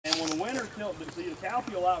kill, see, the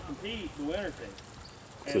cowpea will outcompete the winter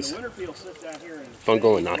pea. And the winter pea will sit down here and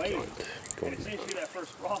fungal inoculant. And as soon as you get that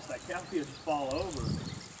first frost, that cowpea will just fall over,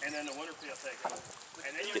 and then the winter pea will take over.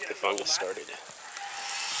 And then you get the fungus started.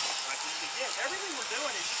 Again, everything we're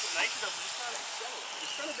doing is just the nature of just trying to accelerate.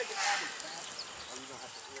 Just trying to make it happen faster. Are you gonna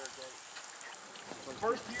have to irrigate? The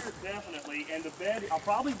first year, definitely, and the bed, I'll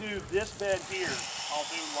probably do this bed here. I'll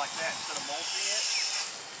do like that instead of mulching it.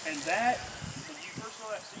 And that, when you first throw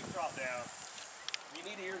that seed crop down, you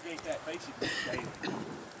need to irrigate that basically daily.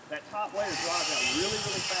 That top layer dries out really,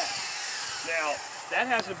 really fast. Now, that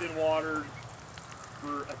hasn't been watered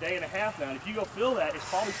for a day and a half now, and if you go fill that, it's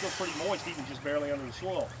probably still pretty moist, even just barely under the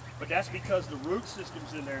soil. But that's because the root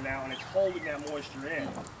system's in there now, and it's holding that moisture in.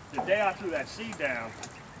 The day I threw that seed down,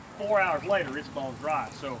 4 hours later, it's bone dry.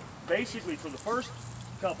 So basically, for the first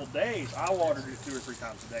couple days, I watered it 2 or 3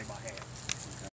 times a day by hand.